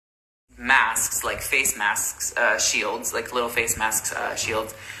masks, like face masks, shields, like little face masks,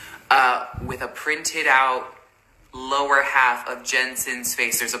 shields, with a printed out lower half of Jensen's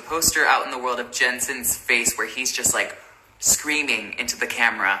face. There's a poster out in the world of Jensen's face where he's just like screaming into the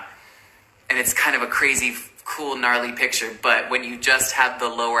camera. And it's kind of a crazy, cool, gnarly picture. But when you just have the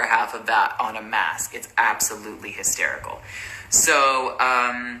lower half of that on a mask, it's absolutely hysterical. So,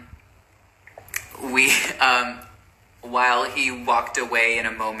 while he walked away in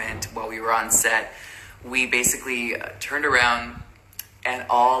a moment while we were on set, we basically turned around and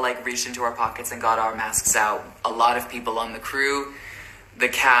all like reached into our pockets and got our masks out. A lot of people on the crew, the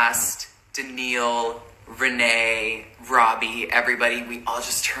cast, Daniil, Renee, Robbie, everybody, we all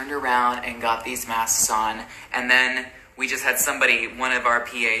just turned around and got these masks on. And then we just had somebody, one of our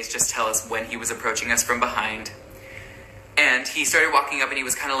PAs, just tell us when he was approaching us from behind. And he started walking up and he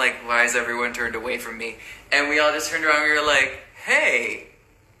was kind of like, why is everyone turned away from me? And we all just turned around and we were like, hey.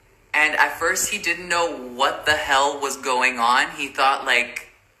 And at first he didn't know what the hell was going on. He thought like,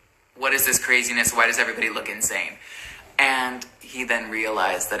 what is this craziness? Why does everybody look insane? And he then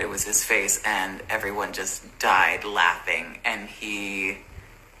realized that it was his face and everyone just died laughing. And he,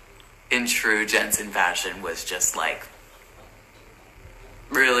 in true Jensen fashion, was just like,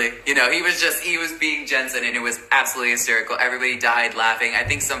 really? You know, he was being Jensen and it was absolutely hysterical. Everybody died laughing. I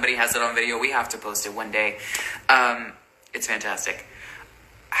think somebody has it on video. We have to post it one day. It's fantastic.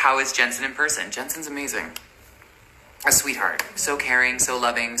 How is Jensen in person? Jensen's amazing. A sweetheart. So caring, so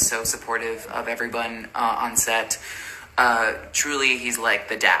loving, so supportive of everyone on set. Truly, he's like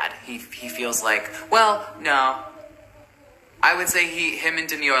the dad. He feels like, well, no. I would say him and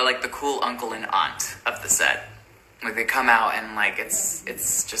Daniil are like the cool uncle and aunt of the set. Like they come out and like it's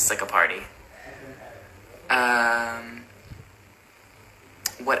just like a party.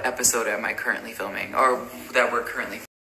 What episode am I currently filming? Or that we're currently